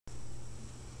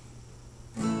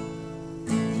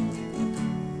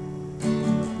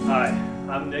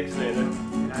name's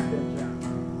Sather. And I've been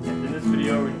Jiaxing. And in this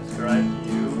video, we're going to describe to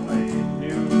you a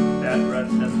new bad breath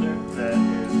sensor that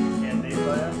is handmade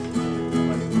by us.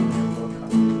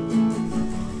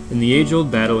 In the age-old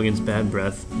battle against bad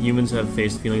breath, humans have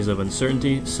faced feelings of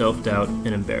uncertainty, self-doubt, and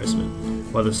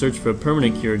embarrassment. While the search for a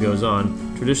permanent cure goes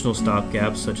on, traditional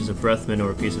stopgaps such as a breath mint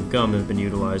or a piece of gum have been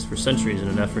utilized for centuries in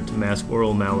an effort to mask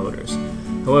oral malodors.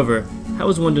 However, how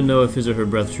is one to know if his or her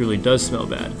breath truly does smell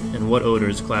bad, and what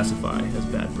odors classify as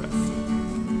bad breath?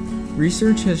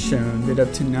 Research has shown that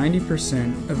up to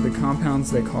 90% of the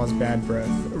compounds that cause bad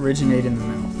breath originate in the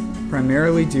mouth,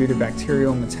 primarily due to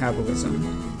bacterial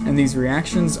metabolism, and these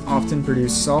reactions often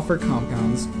produce sulfur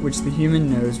compounds which the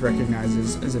human nose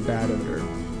recognizes as a bad odor.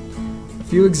 A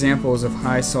few examples of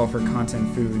high sulfur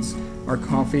content foods are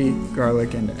coffee,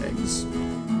 garlic, and eggs.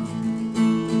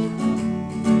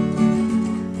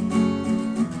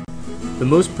 The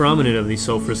most prominent of these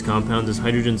sulfurous compounds is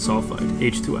hydrogen sulfide,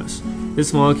 H2S.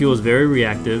 This molecule is very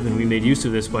reactive, and we made use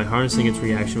of this by harnessing its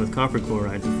reaction with copper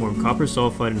chloride to form copper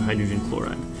sulfide and hydrogen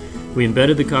chloride. We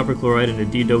embedded the copper chloride in a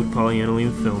de-doped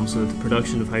polyaniline film so that the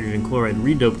production of hydrogen chloride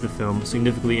redoped the film,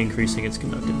 significantly increasing its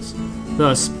conductance.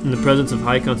 Thus, in the presence of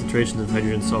high concentrations of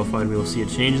hydrogen sulfide, we will see a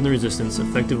change in the resistance,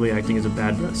 effectively acting as a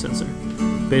bad breath sensor.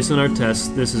 Based on our tests,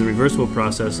 this is a reversible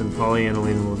process, and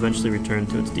polyaniline will eventually return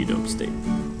to its de-doped state.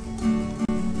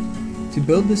 To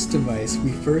build this device,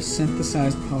 we first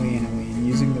synthesized polyaniline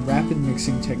using the rapid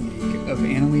mixing technique of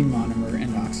aniline monomer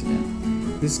and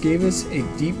oxidant. This gave us a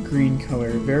deep green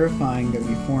color, verifying that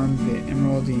we formed the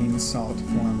emeraldine salt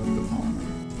form of the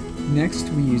polymer. Next,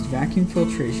 we used vacuum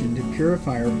filtration to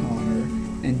purify our polymer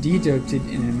and de-doped it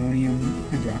in ammonium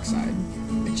hydroxide,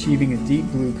 achieving a deep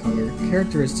blue color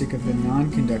characteristic of the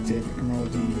non-conductive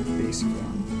emeraldine base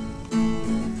form.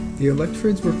 The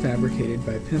electrodes were fabricated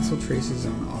by pencil traces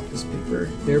on office paper,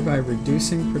 thereby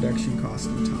reducing production cost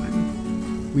and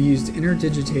time. We used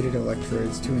interdigitated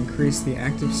electrodes to increase the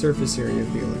active surface area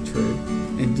of the electrode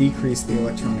and decrease the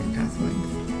electronic path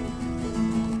length.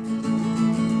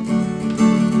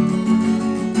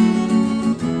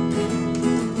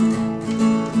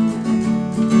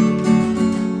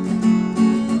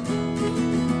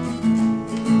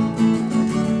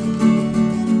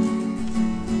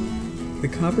 The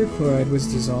copper chloride was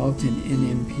dissolved in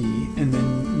NMP and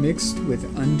then mixed with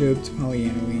undoped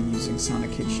polyaniline using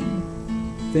sonication.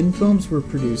 Thin films were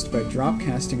produced by drop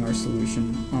casting our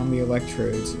solution on the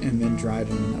electrodes and then dried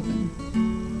in an oven.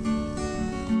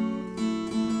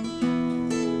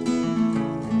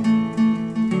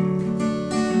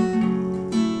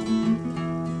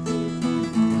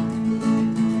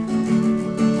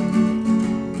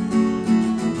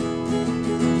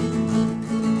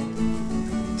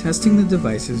 Testing the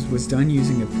devices was done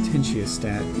using a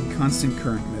potentiostat in constant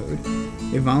current mode.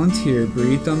 A volunteer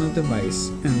breathed on the device,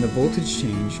 and the voltage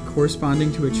change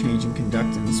corresponding to a change in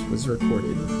conductance was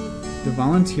recorded. The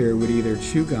volunteer would either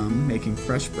chew gum, making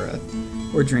fresh breath,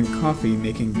 or drink coffee,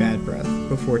 making bad breath,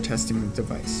 before testing the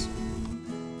device.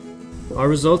 Our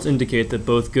results indicate that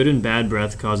both good and bad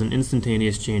breath cause an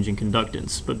instantaneous change in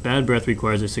conductance, but bad breath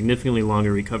requires a significantly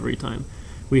longer recovery time.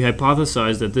 We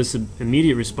hypothesized that this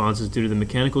immediate response is due to the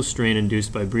mechanical strain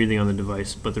induced by breathing on the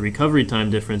device, but the recovery time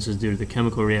difference is due to the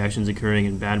chemical reactions occurring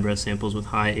in bad breath samples with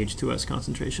high H2S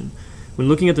concentration. When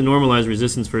looking at the normalized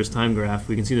resistance first time graph,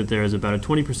 we can see that there is about a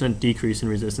 20% decrease in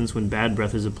resistance when bad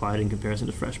breath is applied in comparison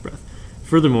to fresh breath.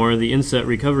 Furthermore, the inset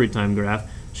recovery time graph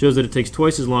shows that it takes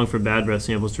twice as long for bad breath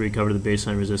samples to recover the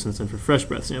baseline resistance than for fresh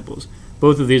breath samples.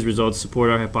 Both of these results support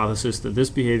our hypothesis that this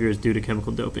behavior is due to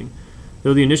chemical doping.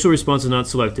 Though the initial response is not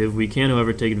selective, we can,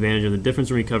 however, take advantage of the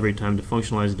difference in recovery time to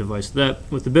functionalize a device that,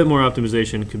 with a bit more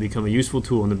optimization, could become a useful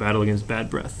tool in the battle against bad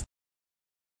breath.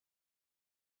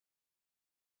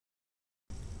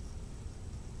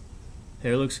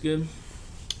 Hair looks good.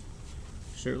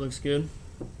 Shirt looks good.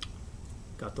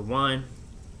 Got the wine.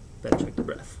 Better check the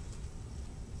breath.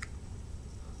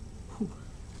 Whew.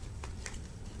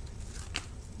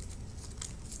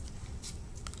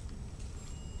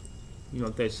 You know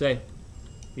what they say.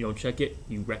 You don't check it,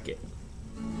 you wreck it.